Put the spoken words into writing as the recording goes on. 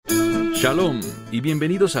Shalom y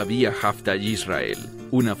bienvenidos a Vía Haftaj Israel,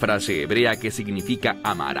 una frase hebrea que significa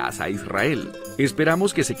amarás a Israel.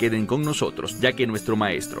 Esperamos que se queden con nosotros, ya que nuestro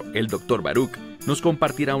maestro, el Dr. Baruch, nos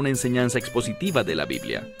compartirá una enseñanza expositiva de la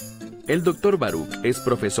Biblia. El Dr. Baruch es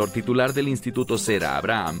profesor titular del Instituto Zera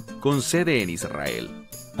Abraham, con sede en Israel.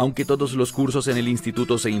 Aunque todos los cursos en el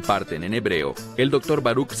instituto se imparten en hebreo, el Dr.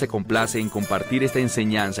 Baruch se complace en compartir esta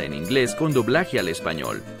enseñanza en inglés con doblaje al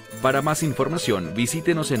español. Para más información,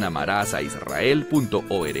 visítenos en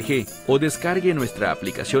amarasaisrael.org o descargue nuestra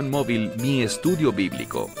aplicación móvil Mi Estudio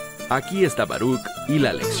Bíblico. Aquí está Baruch y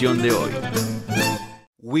la lección de hoy.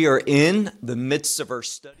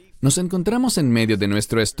 Nos encontramos en medio de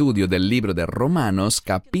nuestro estudio del libro de Romanos,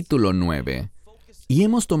 capítulo 9. Y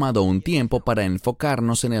hemos tomado un tiempo para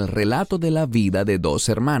enfocarnos en el relato de la vida de dos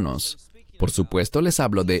hermanos. Por supuesto, les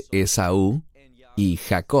hablo de Esaú y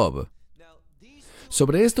Jacob.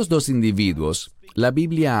 Sobre estos dos individuos, la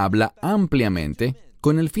Biblia habla ampliamente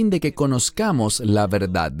con el fin de que conozcamos la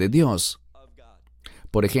verdad de Dios.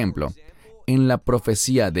 Por ejemplo, en la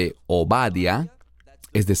profecía de Obadiah,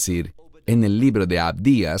 es decir, en el libro de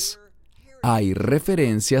Abdías, hay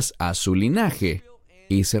referencias a su linaje,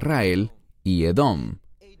 Israel y Edom.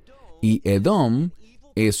 Y Edom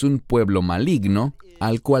es un pueblo maligno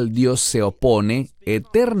al cual Dios se opone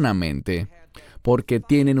eternamente, porque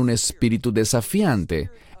tienen un espíritu desafiante,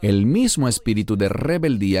 el mismo espíritu de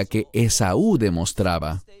rebeldía que Esaú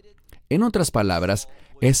demostraba. En otras palabras,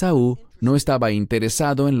 Esaú no estaba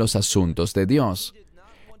interesado en los asuntos de Dios.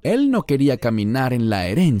 Él no quería caminar en la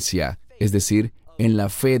herencia, es decir, en la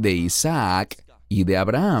fe de Isaac y de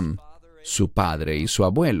Abraham, su padre y su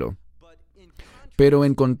abuelo. Pero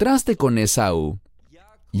en contraste con Esaú,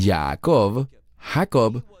 Jacob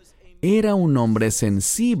era un hombre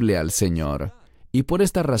sensible al Señor, y por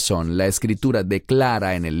esta razón la Escritura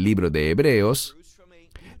declara en el libro de Hebreos,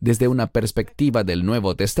 desde una perspectiva del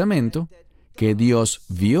Nuevo Testamento, que Dios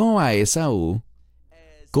vio a Esaú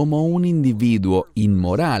como un individuo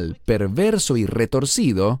inmoral, perverso y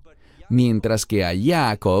retorcido, mientras que a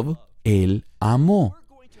Jacob Él amó.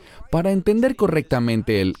 Para entender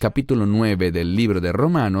correctamente el capítulo 9 del libro de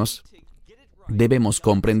Romanos, debemos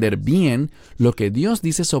comprender bien lo que Dios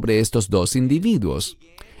dice sobre estos dos individuos.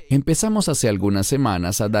 Empezamos hace algunas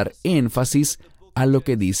semanas a dar énfasis a lo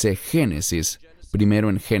que dice Génesis, primero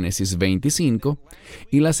en Génesis 25,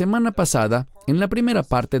 y la semana pasada en la primera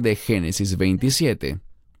parte de Génesis 27.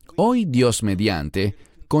 Hoy, Dios mediante,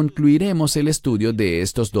 concluiremos el estudio de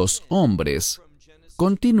estos dos hombres,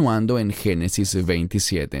 continuando en Génesis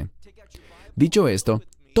 27. Dicho esto,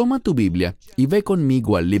 toma tu Biblia y ve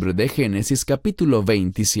conmigo al libro de Génesis capítulo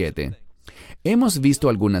 27. Hemos visto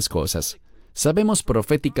algunas cosas. Sabemos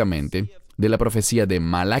proféticamente de la profecía de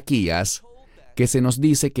Malaquías que se nos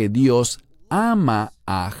dice que Dios ama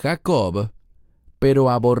a Jacob, pero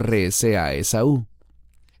aborrece a Esaú.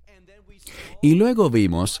 Y luego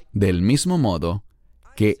vimos, del mismo modo,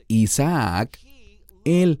 que Isaac,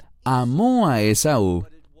 él amó a Esaú,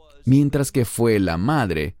 mientras que fue la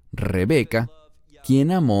madre, Rebeca,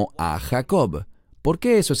 quien amó a Jacob. ¿Por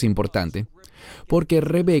qué eso es importante? Porque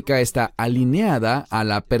Rebeca está alineada a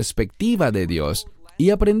la perspectiva de Dios,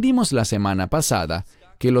 y aprendimos la semana pasada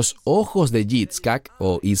que los ojos de Yitzhak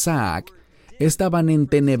o Isaac estaban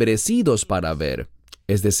entenebrecidos para ver,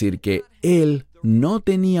 es decir, que él no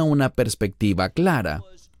tenía una perspectiva clara.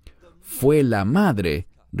 Fue la madre,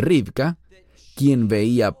 Rivka, quien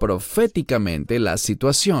veía proféticamente la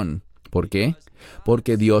situación. ¿Por qué?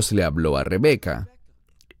 Porque Dios le habló a Rebeca.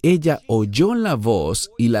 Ella oyó la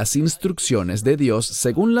voz y las instrucciones de Dios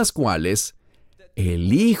según las cuales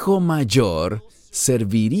el hijo mayor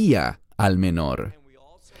serviría al menor.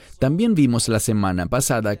 También vimos la semana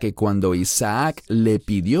pasada que cuando Isaac le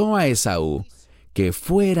pidió a Esaú que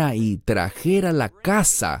fuera y trajera la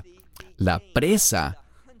caza, la presa,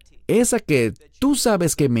 esa que tú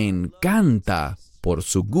sabes que me encanta por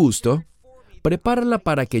su gusto, prepárala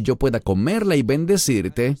para que yo pueda comerla y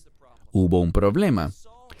bendecirte, hubo un problema.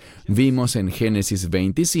 Vimos en Génesis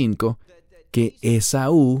 25 que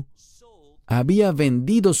Esaú había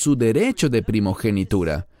vendido su derecho de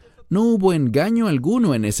primogenitura. No hubo engaño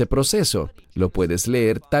alguno en ese proceso. Lo puedes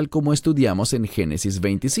leer tal como estudiamos en Génesis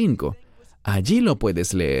 25. Allí lo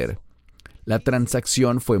puedes leer. La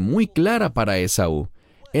transacción fue muy clara para Esaú.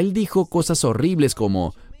 Él dijo cosas horribles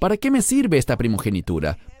como, ¿para qué me sirve esta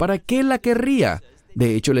primogenitura? ¿Para qué la querría?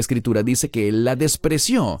 De hecho, la Escritura dice que él la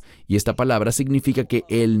despreció, y esta palabra significa que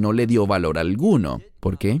él no le dio valor alguno.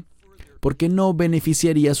 ¿Por qué? Porque no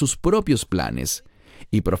beneficiaría sus propios planes.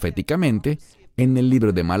 Y proféticamente, en el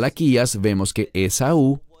libro de Malaquías vemos que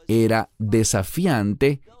Esaú era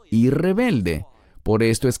desafiante y rebelde. Por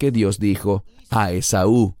esto es que Dios dijo, a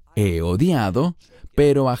Esaú he odiado,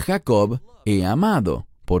 pero a Jacob he amado.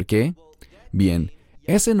 ¿Por qué? Bien,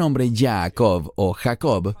 ese nombre Jacob o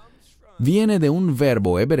Jacob viene de un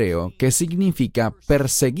verbo hebreo que significa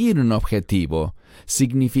perseguir un objetivo,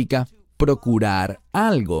 significa procurar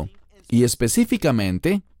algo, y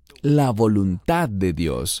específicamente la voluntad de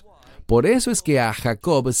Dios. Por eso es que a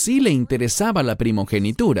Jacob sí le interesaba la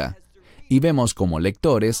primogenitura. Y vemos como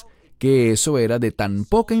lectores que eso era de tan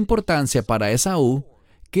poca importancia para Esaú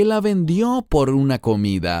que la vendió por una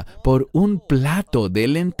comida, por un plato de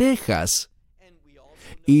lentejas.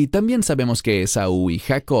 Y también sabemos que Esaú y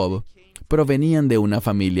Jacob provenían de una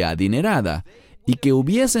familia adinerada y que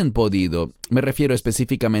hubiesen podido, me refiero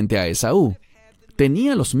específicamente a Esaú,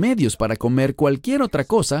 tenía los medios para comer cualquier otra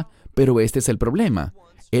cosa, pero este es el problema.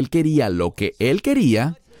 Él quería lo que él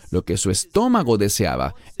quería, lo que su estómago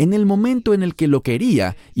deseaba, en el momento en el que lo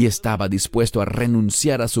quería y estaba dispuesto a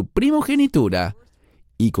renunciar a su primogenitura.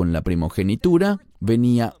 Y con la primogenitura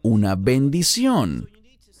venía una bendición.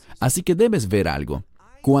 Así que debes ver algo.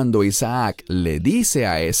 Cuando Isaac le dice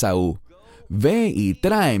a Esaú, ve y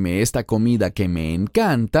tráeme esta comida que me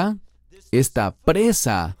encanta, esta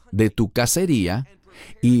presa de tu cacería,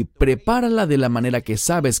 y prepárala de la manera que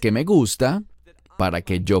sabes que me gusta, para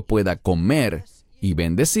que yo pueda comer y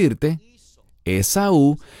bendecirte.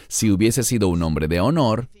 Esaú, si hubiese sido un hombre de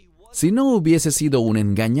honor, si no hubiese sido un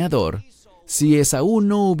engañador, si Esaú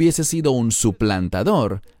no hubiese sido un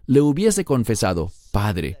suplantador, le hubiese confesado,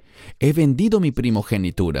 Padre, he vendido mi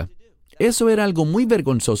primogenitura. Eso era algo muy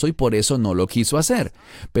vergonzoso y por eso no lo quiso hacer.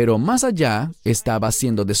 Pero más allá, estaba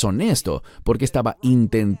siendo deshonesto, porque estaba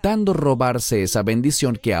intentando robarse esa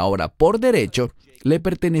bendición que ahora, por derecho, le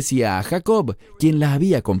pertenecía a Jacob, quien la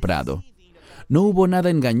había comprado. No hubo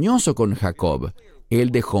nada engañoso con Jacob.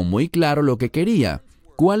 Él dejó muy claro lo que quería,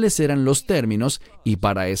 cuáles eran los términos, y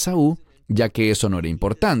para Esaú, ya que eso no era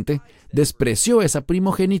importante, despreció esa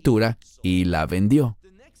primogenitura y la vendió.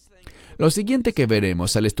 Lo siguiente que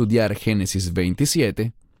veremos al estudiar Génesis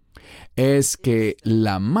 27 es que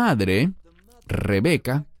la madre,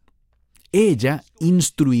 Rebeca, ella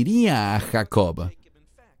instruiría a Jacob.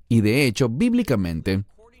 Y de hecho, bíblicamente,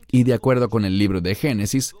 y de acuerdo con el libro de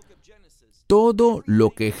Génesis, todo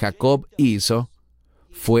lo que Jacob hizo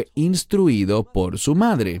fue instruido por su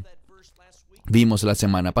madre. Vimos la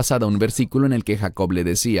semana pasada un versículo en el que Jacob le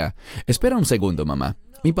decía, espera un segundo, mamá,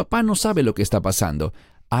 mi papá no sabe lo que está pasando.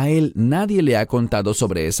 A él nadie le ha contado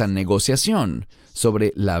sobre esa negociación,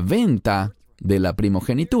 sobre la venta de la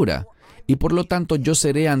primogenitura, y por lo tanto yo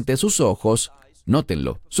seré ante sus ojos,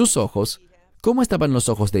 nótenlo, sus ojos. ¿Cómo estaban los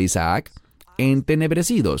ojos de Isaac?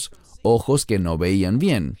 Entenebrecidos, ojos que no veían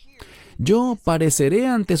bien. Yo pareceré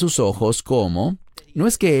ante sus ojos como, no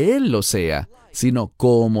es que él lo sea, sino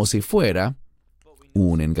como si fuera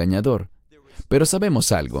un engañador. Pero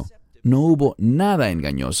sabemos algo, no hubo nada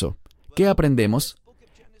engañoso. ¿Qué aprendemos?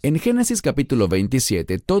 En Génesis capítulo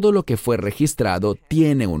 27, todo lo que fue registrado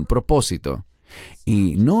tiene un propósito.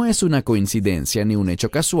 Y no es una coincidencia ni un hecho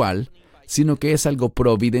casual, sino que es algo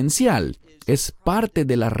providencial. Es parte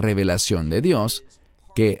de la revelación de Dios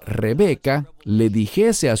que Rebeca le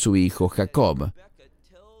dijese a su hijo Jacob,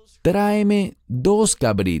 tráeme 2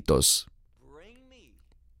 cabritos.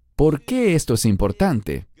 ¿Por qué esto es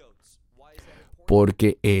importante?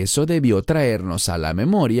 Porque eso debió traernos a la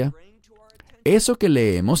memoria eso que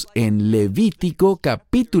leemos en Levítico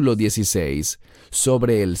capítulo 16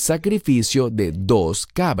 sobre el sacrificio de 2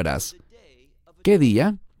 cabras. ¿Qué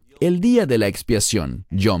día? El día de la expiación,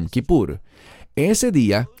 Yom Kippur. Ese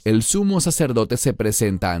día, el sumo sacerdote se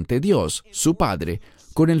presenta ante Dios, su Padre,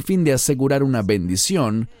 con el fin de asegurar una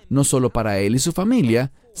bendición, no solo para él y su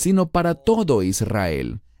familia, sino para todo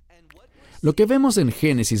Israel. Lo que vemos en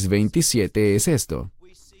Génesis 27 es esto.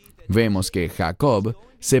 Vemos que Jacob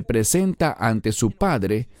se presenta ante su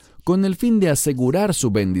padre con el fin de asegurar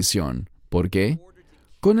su bendición. ¿Por qué?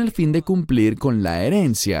 Con el fin de cumplir con la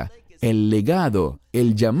herencia, el legado,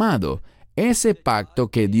 el llamado, ese pacto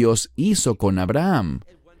que Dios hizo con Abraham,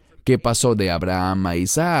 que pasó de Abraham a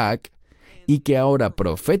Isaac, y que ahora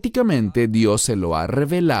proféticamente Dios se lo ha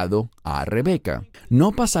revelado a Rebeca.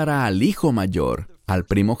 No pasará al hijo mayor, al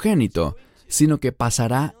primogénito, sino que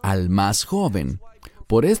pasará al más joven.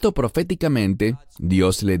 Por esto proféticamente,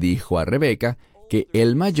 Dios le dijo a Rebeca que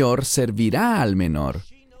el mayor servirá al menor.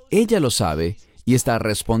 Ella lo sabe y está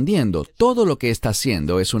respondiendo. Todo lo que está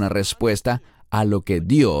haciendo es una respuesta a lo que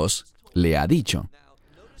Dios le ha dicho.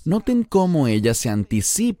 Noten cómo ella se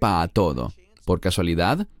anticipa a todo. ¿Por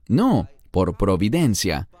casualidad? No, por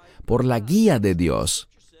providencia, por la guía de Dios.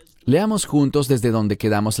 Leamos juntos desde donde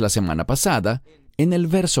quedamos la semana pasada, en el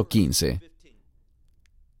verso 15.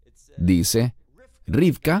 dice,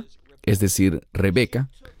 Rivka, es decir, Rebeca,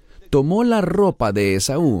 tomó la ropa de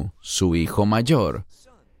Esaú, su hijo mayor.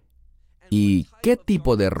 ¿Y qué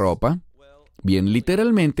tipo de ropa? Bien,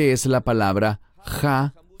 literalmente es la palabra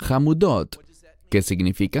hamudot, que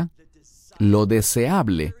significa lo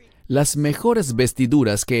deseable, las mejores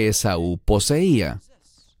vestiduras que Esaú poseía.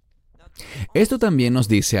 Esto también nos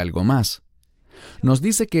dice algo más. Nos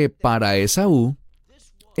dice que para Esaú,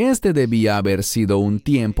 este debía haber sido un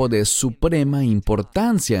tiempo de suprema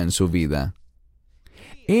importancia en su vida.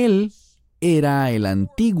 Él era el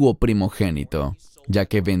antiguo primogénito, ya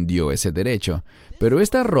que vendió ese derecho, pero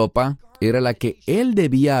esta ropa era la que él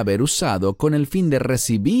debía haber usado con el fin de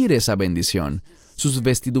recibir esa bendición, sus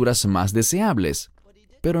vestiduras más deseables.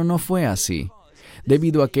 Pero no fue así,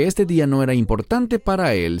 debido a que este día no era importante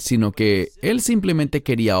para él, sino que él simplemente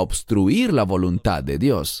quería obstruir la voluntad de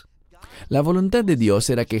Dios. La voluntad de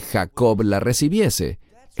Dios era que Jacob la recibiese.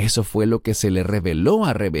 Eso fue lo que se le reveló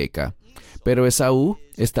a Rebeca. Pero Esaú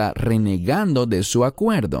está renegando de su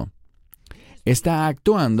acuerdo. Está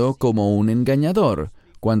actuando como un engañador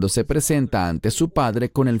cuando se presenta ante su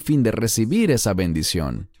padre con el fin de recibir esa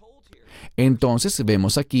bendición. Entonces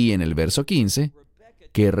vemos aquí en el verso 15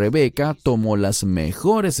 que Rebeca tomó las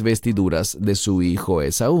mejores vestiduras de su hijo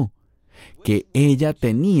Esaú, que ella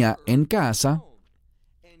tenía en casa,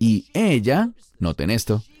 y ella, noten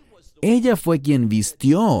esto, ella fue quien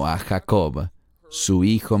vistió a Jacob, su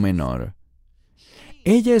hijo menor.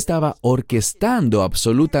 Ella estaba orquestando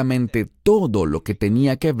absolutamente todo lo que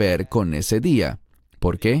tenía que ver con ese día.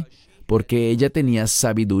 ¿Por qué? Porque ella tenía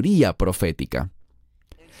sabiduría profética.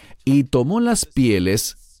 Y tomó las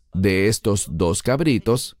pieles de estos 2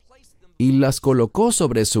 cabritos y las colocó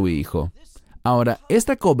sobre su hijo. Ahora,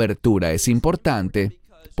 esta cobertura es importante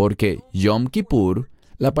porque Yom Kippur,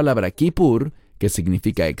 la palabra Kippur, que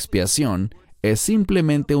significa expiación, es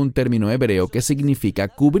simplemente un término hebreo que significa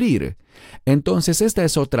cubrir. Entonces, esta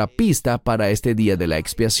es otra pista para este día de la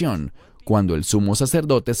expiación, cuando el sumo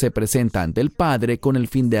sacerdote se presenta ante el Padre con el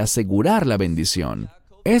fin de asegurar la bendición.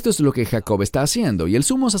 Esto es lo que Jacob está haciendo, y el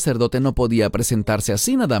sumo sacerdote no podía presentarse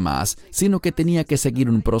así nada más, sino que tenía que seguir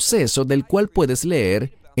un proceso del cual puedes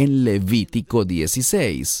leer en Levítico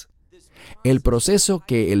 16. El proceso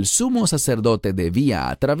que el sumo sacerdote debía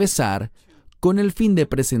atravesar con el fin de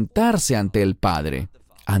presentarse ante el Padre,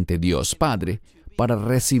 ante Dios Padre, para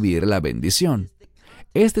recibir la bendición.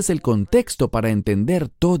 Este es el contexto para entender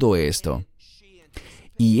todo esto.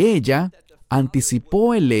 Y ella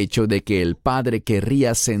anticipó el hecho de que el padre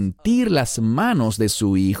querría sentir las manos de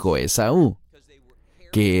su hijo Esaú,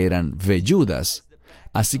 que eran velludas,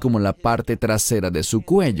 así como la parte trasera de su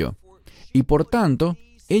cuello, y por tanto,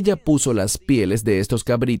 ella puso las pieles de estos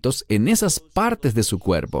cabritos en esas partes de su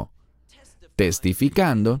cuerpo,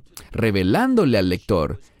 testificando, revelándole al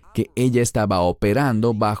lector que ella estaba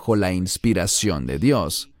operando bajo la inspiración de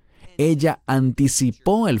Dios. Ella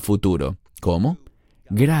anticipó el futuro. ¿Cómo?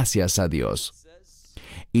 Gracias a Dios.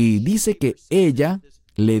 Y dice que ella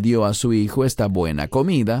le dio a su hijo esta buena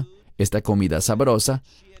comida, esta comida sabrosa,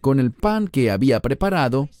 con el pan que había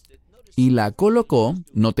preparado, y la colocó,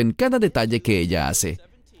 noten cada detalle que ella hace,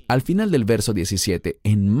 al final del verso 17,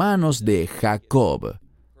 en manos de Jacob,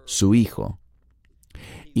 su hijo.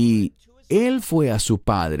 Y él fue a su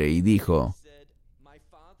padre y dijo,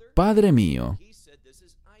 Padre mío.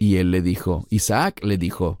 Y él le dijo, Isaac le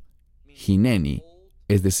dijo, Hineni,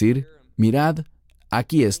 es decir, mirad,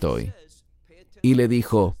 aquí estoy. Y le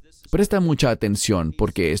dijo, presta mucha atención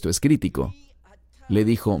porque esto es crítico. Le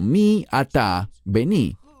dijo, mi ata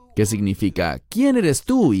bení, que significa, ¿quién eres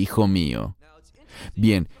tú, hijo mío?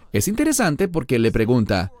 Bien, es interesante porque le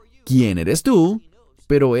pregunta, ¿quién eres tú?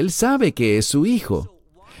 Pero él sabe que es su hijo.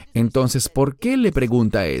 Entonces, ¿por qué le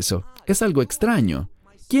pregunta eso? Es algo extraño.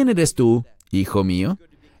 ¿Quién eres tú, hijo mío?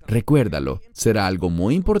 Recuérdalo, será algo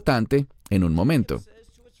muy importante en un momento.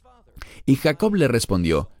 Y Jacob le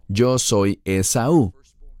respondió, yo soy Esaú,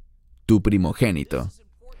 tu primogénito.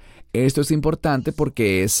 Esto es importante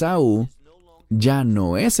porque Esaú ya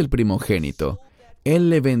no es el primogénito. Él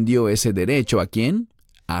le vendió ese derecho ¿a quién?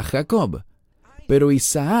 A Jacob. Pero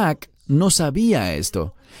Isaac no sabía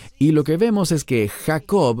esto. Y lo que vemos es que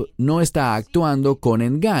Jacob no está actuando con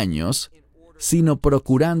engaños, sino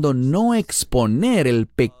procurando no exponer el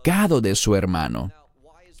pecado de su hermano.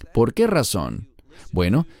 ¿Por qué razón?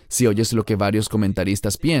 Bueno, si oyes lo que varios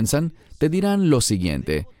comentaristas piensan, te dirán lo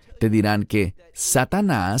siguiente. Te dirán que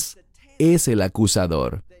Satanás es el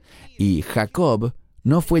acusador. Y Jacob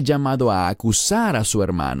no fue llamado a acusar a su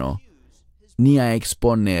hermano, ni a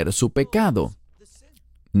exponer su pecado.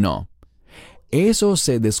 No. Eso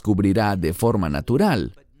se descubrirá de forma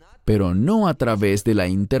natural, pero no a través de la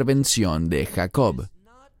intervención de Jacob.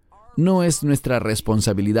 No es nuestra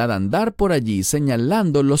responsabilidad andar por allí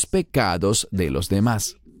señalando los pecados de los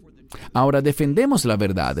demás. Ahora defendemos la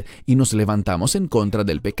verdad y nos levantamos en contra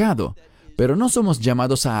del pecado, pero no somos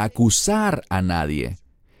llamados a acusar a nadie.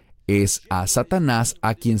 Es a Satanás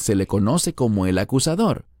a quien se le conoce como el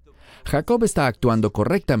acusador. Jacob está actuando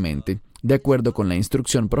correctamente, de acuerdo con la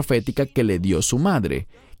instrucción profética que le dio su madre,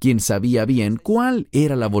 quien sabía bien cuál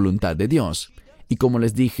era la voluntad de Dios. Y como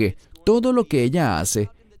les dije, todo lo que ella hace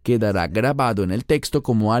quedará grabado en el texto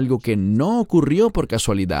como algo que no ocurrió por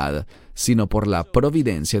casualidad, sino por la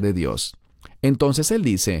providencia de Dios. Entonces él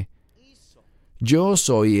dice, «Yo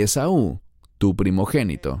soy Esaú, tu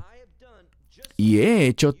primogénito, y he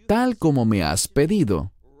hecho tal como me has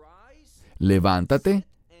pedido. Levántate,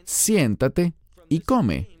 siéntate y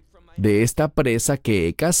come de esta presa que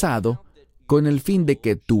he cazado, con el fin de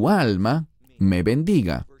que tu alma me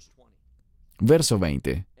bendiga». Verso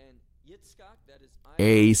 20.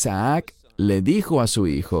 E Isaac le dijo a su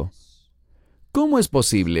hijo, «¿Cómo es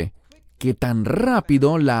posible que tan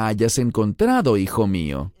rápido la hayas encontrado, hijo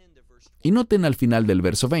mío?» Y noten al final del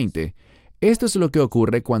verso 20. Esto es lo que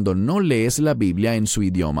ocurre cuando no lees la Biblia en su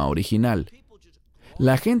idioma original.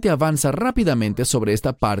 La gente avanza rápidamente sobre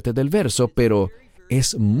esta parte del verso, pero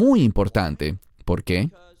es muy importante. ¿Por qué?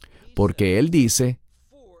 Porque él dice,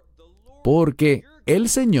 «Porque el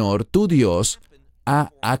Señor, tu Dios,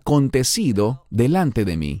 ha acontecido delante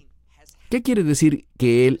de mí». ¿Qué quiere decir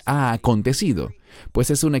que Él ha acontecido? Pues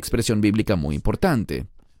es una expresión bíblica muy importante.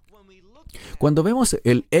 Cuando vemos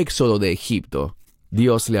el éxodo de Egipto,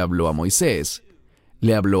 Dios le habló a Moisés.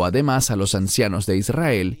 Le habló además a los ancianos de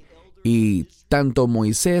Israel, y tanto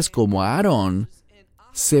Moisés como Aarón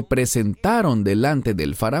se presentaron delante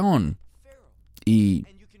del faraón. Y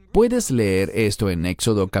puedes leer esto en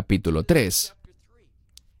Éxodo capítulo 3.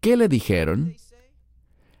 ¿Qué le dijeron?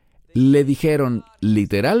 Le dijeron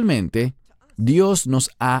literalmente, «Dios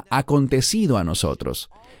nos ha acontecido a nosotros».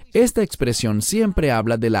 Esta expresión siempre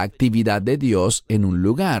habla de la actividad de Dios en un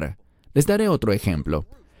lugar. Les daré otro ejemplo.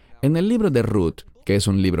 En el libro de Ruth, que es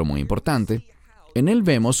un libro muy importante, en él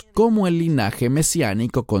vemos cómo el linaje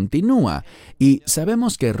mesiánico continúa, y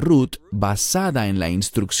sabemos que Ruth, basada en la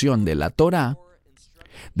instrucción de la Torá,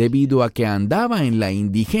 debido a que andaba en la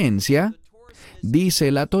indigencia,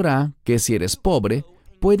 dice la Torá que si eres pobre,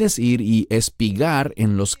 puedes ir y espigar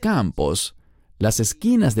en los campos, las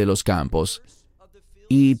esquinas de los campos,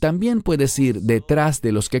 y también puedes ir detrás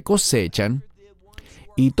de los que cosechan,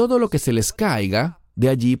 y todo lo que se les caiga, de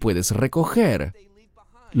allí puedes recoger.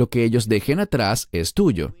 Lo que ellos dejen atrás es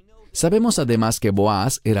tuyo. Sabemos además que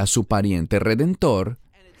Boaz era su pariente redentor,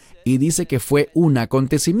 y dice que fue un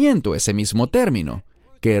acontecimiento, ese mismo término,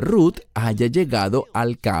 que Ruth haya llegado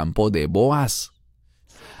al campo de Boaz.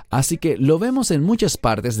 Así que lo vemos en muchas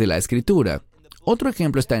partes de la Escritura. Otro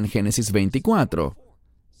ejemplo está en Génesis 24,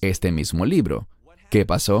 este mismo libro. ¿Qué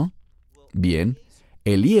pasó? Bien,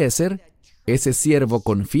 Eliezer, ese siervo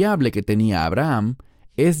confiable que tenía Abraham,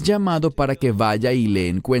 es llamado para que vaya y le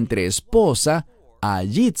encuentre esposa a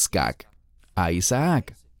Yitzhak, a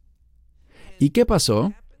Isaac. ¿Y qué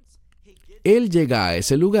pasó? Él llega a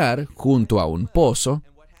ese lugar junto a un pozo,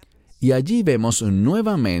 y allí vemos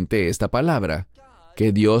nuevamente esta palabra,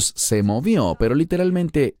 que Dios se movió, pero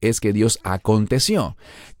literalmente es que Dios aconteció.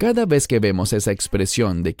 Cada vez que vemos esa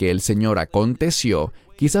expresión de que el Señor aconteció,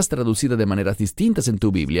 quizás traducida de maneras distintas en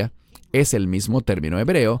tu Biblia, es el mismo término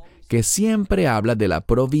hebreo que siempre habla de la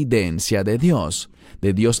providencia de Dios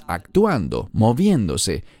actuando,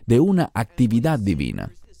 moviéndose, de una actividad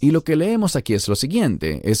divina. Y lo que leemos aquí es lo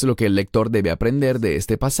siguiente, es lo que el lector debe aprender de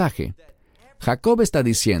este pasaje. Jacob está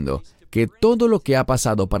diciendo que todo lo que ha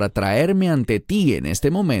pasado para traerme ante ti en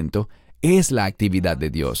este momento es la actividad de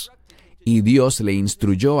Dios. Y Dios le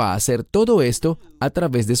instruyó a hacer todo esto a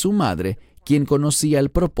través de su madre, quien conocía el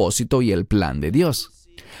propósito y el plan de Dios.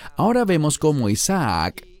 Ahora vemos cómo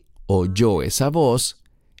Isaac oyó esa voz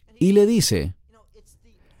y le dice,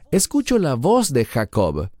 «Escucho la voz de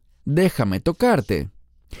Jacob, déjame tocarte».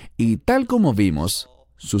 Y tal como vimos,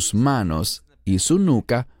 sus manos y su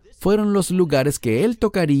nuca fueron los lugares que él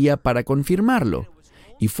tocaría para confirmarlo.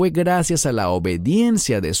 Y fue gracias a la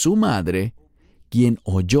obediencia de su madre, quien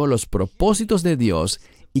oyó los propósitos de Dios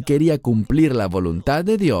y quería cumplir la voluntad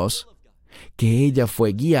de Dios, que ella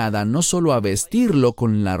fue guiada no solo a vestirlo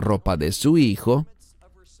con la ropa de su hijo,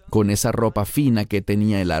 con esa ropa fina que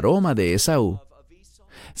tenía el aroma de Esaú,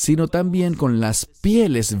 sino también con las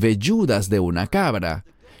pieles velludas de una cabra,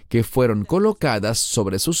 que fueron colocadas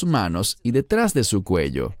sobre sus manos y detrás de su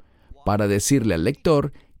cuello, para decirle al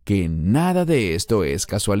lector que nada de esto es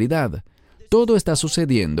casualidad. todo está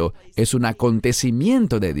sucediendo es un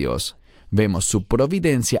acontecimiento de Dios. Vemos su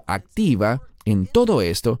providencia activa en todo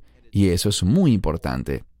esto, y eso es muy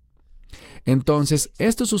importante. Entonces,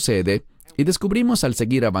 esto sucede, y descubrimos al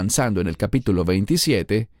seguir avanzando en el capítulo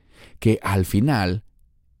 27, que al final,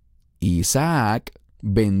 Isaac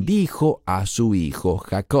bendijo a su hijo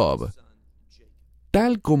Jacob,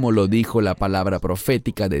 tal como lo dijo la palabra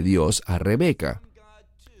profética de Dios a Rebeca.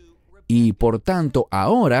 Y por tanto,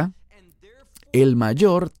 ahora, el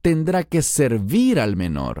mayor tendrá que servir al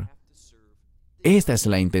menor. Esta es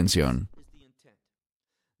la intención.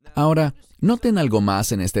 Ahora, noten algo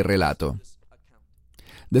más en este relato.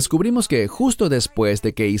 Descubrimos que justo después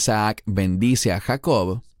de que Isaac bendice a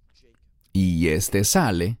Jacob, y éste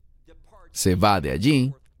sale, se va de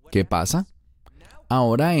allí, ¿qué pasa?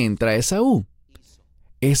 Ahora entra Esaú.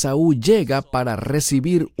 Esaú llega para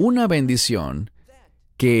recibir una bendición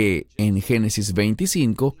que en Génesis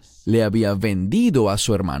 25 le había vendido a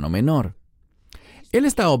su hermano menor. Él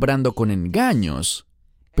está obrando con engaños,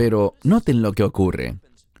 pero noten lo que ocurre.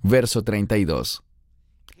 Verso 32.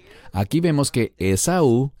 Aquí vemos que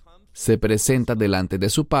Esaú se presenta delante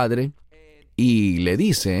de su padre y le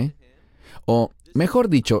dice, o mejor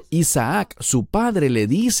dicho, Isaac, su padre, le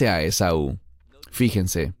dice a Esaú,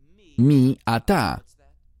 fíjense, mi atá,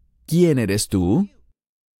 ¿quién eres tú?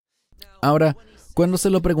 Ahora, cuando se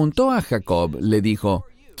lo preguntó a Jacob, le dijo,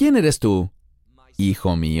 ¿quién eres tú?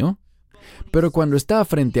 Hijo mío. Pero cuando está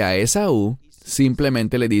frente a Esaú,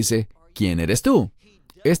 simplemente le dice, ¿quién eres tú?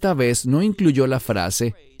 Esta vez no incluyó la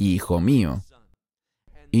frase, hijo mío.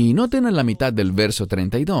 Y noten en la mitad del verso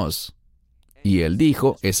 32. Y él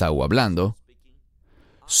dijo, Esaú hablando,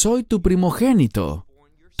 soy tu primogénito,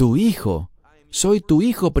 tu hijo. Soy tu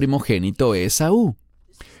hijo primogénito Esaú.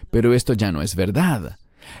 Pero esto ya no es verdad.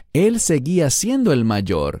 Él seguía siendo el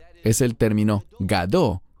mayor, es el término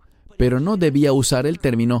gadó, pero no debía usar el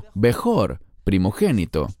término bejor,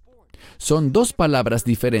 primogénito. Son dos palabras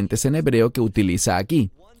diferentes en hebreo que utiliza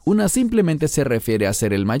aquí. Una simplemente se refiere a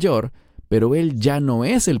ser el mayor, pero él ya no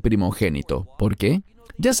es el primogénito. ¿Por qué?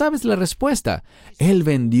 Ya sabes la respuesta. Él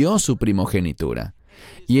vendió su primogenitura.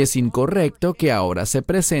 Y es incorrecto que ahora se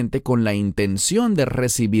presente con la intención de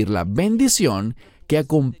recibir la bendición que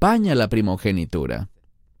acompaña la primogenitura.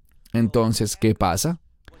 Entonces, ¿qué pasa?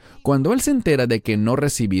 Cuando él se entera de que no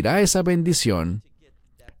recibirá esa bendición,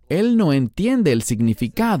 él no entiende el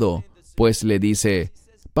significado, pues le dice,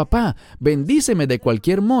 papá, bendíceme de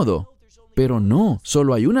cualquier modo. Pero no,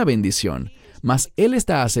 solo hay una bendición, mas él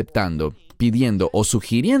está aceptando, pidiendo o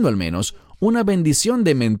sugiriendo al menos una bendición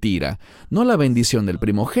de mentira, no la bendición del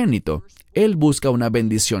primogénito. Él busca una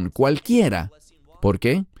bendición cualquiera. ¿Por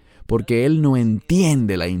qué? Porque él no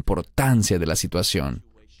entiende la importancia de la situación.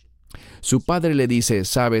 Su padre le dice,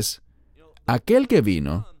 ¿sabes? Aquel que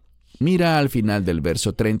vino, mira al final del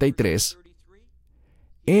verso 33,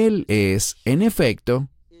 él es, en efecto,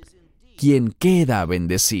 quien queda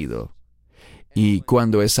bendecido. Y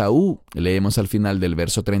cuando Esaú, leemos al final del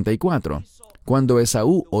verso 34, cuando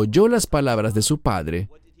Esaú oyó las palabras de su padre,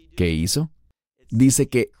 ¿qué hizo? Dice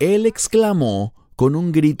que él exclamó con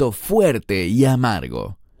un grito fuerte y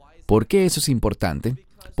amargo. ¿Por qué eso es importante?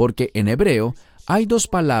 Porque en hebreo hay dos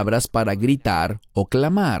palabras para gritar o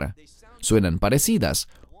clamar. Suenan parecidas.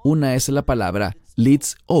 Una es la palabra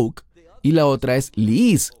litz'ok y la otra es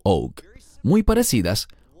li'iz'ok. Muy parecidas.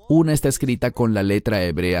 Una está escrita con la letra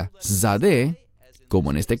hebrea zadeh,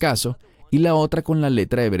 como en este caso, y la otra con la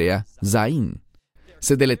letra hebrea zayin.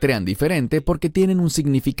 Se deletrean diferente porque tienen un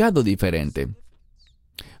significado diferente.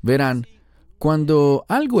 Verán, cuando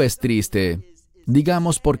algo es triste,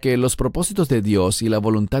 digamos porque los propósitos de Dios y la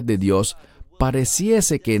voluntad de Dios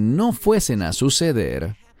pareciese que no fuesen a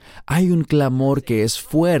suceder, hay un clamor que es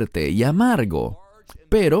fuerte y amargo,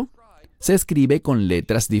 pero se escribe con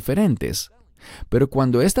letras diferentes. Pero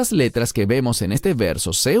cuando estas letras que vemos en este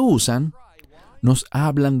verso se usan, nos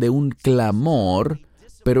hablan de un clamor,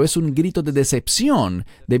 pero es un grito de decepción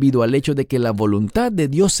debido al hecho de que la voluntad de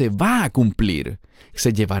Dios se va a cumplir,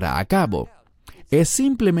 se llevará a cabo. Es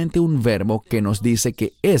simplemente un verbo que nos dice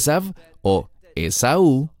que Esav o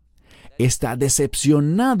Esaú está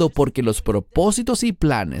decepcionado porque los propósitos y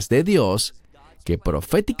planes de Dios, que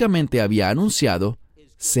proféticamente había anunciado,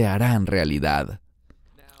 se harán realidad.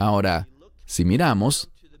 Ahora, si miramos,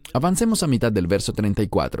 avancemos a mitad del verso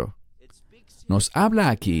 34. Nos habla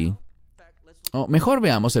aquí, o mejor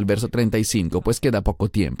veamos el verso 35, pues queda poco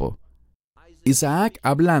tiempo. Isaac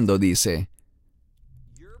hablando dice,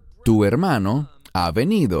 tu hermano ha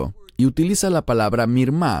venido, y utiliza la palabra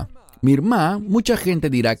mirmá. Mirmá, mucha gente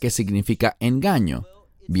dirá que significa engaño.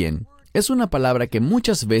 Bien, es una palabra que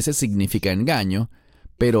muchas veces significa engaño,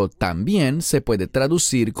 pero también se puede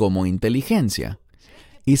traducir como inteligencia.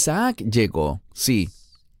 Isaac llegó, sí,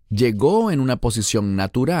 llegó en una posición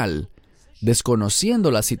natural,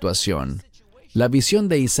 desconociendo la situación. La visión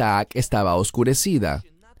de Isaac estaba oscurecida.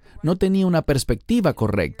 No tenía una perspectiva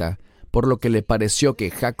correcta, por lo que le pareció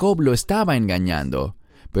que Jacob lo estaba engañando.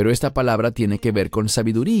 Pero esta palabra tiene que ver con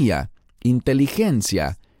sabiduría,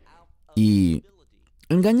 inteligencia, y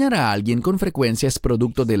engañar a alguien con frecuencia es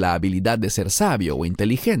producto de la habilidad de ser sabio o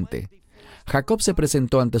inteligente. Jacob se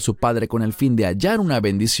presentó ante su padre con el fin de hallar una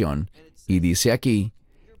bendición, y dice aquí,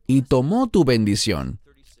 y tomó tu bendición.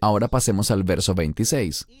 Ahora pasemos al verso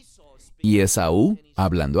 26. Y Esaú,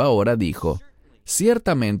 hablando ahora, dijo,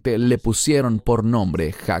 ciertamente le pusieron por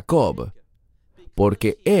nombre Jacob,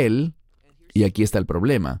 porque él, y aquí está el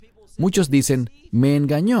problema, muchos dicen, me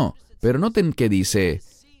engañó, pero noten que dice,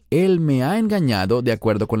 él me ha engañado, de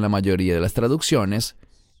acuerdo con la mayoría de las traducciones,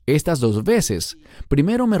 estas 2 veces.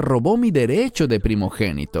 Primero me robó mi derecho de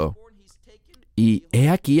primogénito. Y he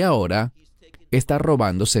aquí ahora, está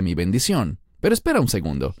robándose mi bendición. Pero espera un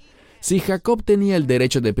segundo. Si Jacob tenía el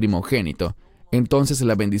derecho de primogénito, entonces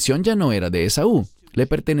la bendición ya no era de Esaú, le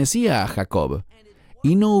pertenecía a Jacob.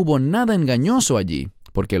 Y no hubo nada engañoso allí.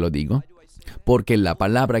 ¿Por qué lo digo? Porque la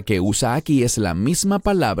palabra que usa aquí es la misma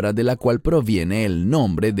palabra de la cual proviene el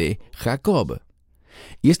nombre de Jacob.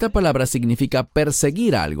 Y esta palabra significa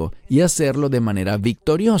perseguir algo y hacerlo de manera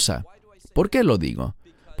victoriosa. ¿Por qué lo digo?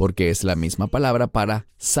 Porque es la misma palabra para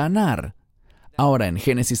sanar. Ahora en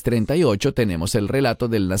Génesis 38 tenemos el relato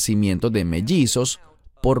del nacimiento de mellizos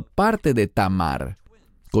por parte de Tamar,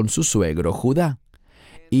 con su suegro Judá.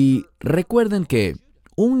 Y recuerden que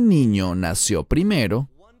un niño nació primero,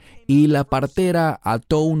 y la partera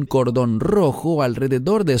ató un cordón rojo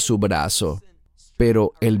alrededor de su brazo.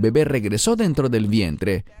 Pero el bebé regresó dentro del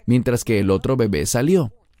vientre, mientras que el otro bebé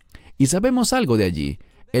salió. Y sabemos algo de allí.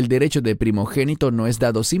 El derecho de primogénito no es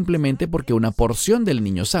dado simplemente porque una porción del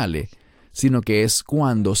niño sale, sino que es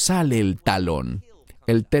cuando sale el talón.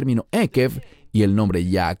 El término Ekev y el nombre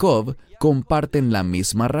Jacob comparten la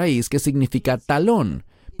misma raíz que significa talón,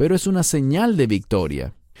 pero es una señal de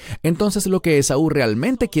victoria. Entonces lo que Esaú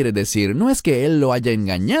realmente quiere decir no es que él lo haya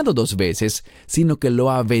engañado 2 veces, sino que lo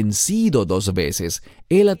ha vencido 2 veces.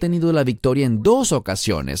 Él ha tenido la victoria en 2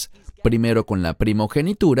 ocasiones, primero con la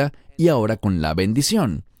primogenitura y ahora con la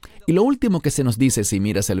bendición. Y lo último que se nos dice si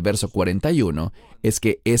miras el verso 41 es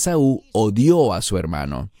que Esaú odió a su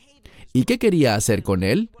hermano. ¿Y qué quería hacer con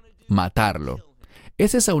él? Matarlo.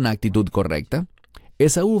 ¿Es esa una actitud correcta?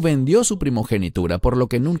 Esaú vendió su primogenitura, por lo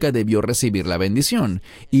que nunca debió recibir la bendición,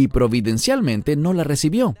 y providencialmente no la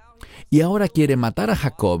recibió. Y ahora quiere matar a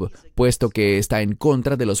Jacob, puesto que está en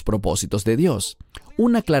contra de los propósitos de Dios.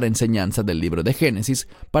 Una clara enseñanza del libro de Génesis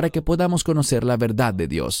para que podamos conocer la verdad de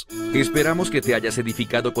Dios. Esperamos que te hayas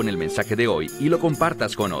edificado con el mensaje de hoy y lo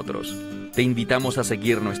compartas con otros. Te invitamos a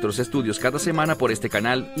seguir nuestros estudios cada semana por este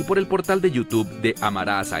canal y por el portal de YouTube de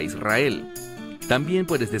Amarás a Israel. También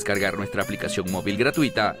puedes descargar nuestra aplicación móvil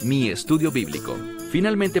gratuita, Mi Estudio Bíblico.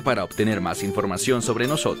 Finalmente, para obtener más información sobre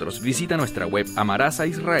nosotros, visita nuestra web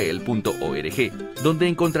amarasaisrael.org, donde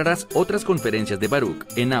encontrarás otras conferencias de Baruch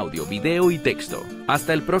en audio, video y texto.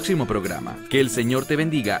 Hasta el próximo programa. Que el Señor te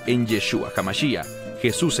bendiga en Yeshua HaMashiach,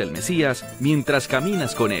 Jesús el Mesías, mientras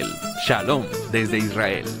caminas con Él. Shalom desde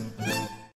Israel.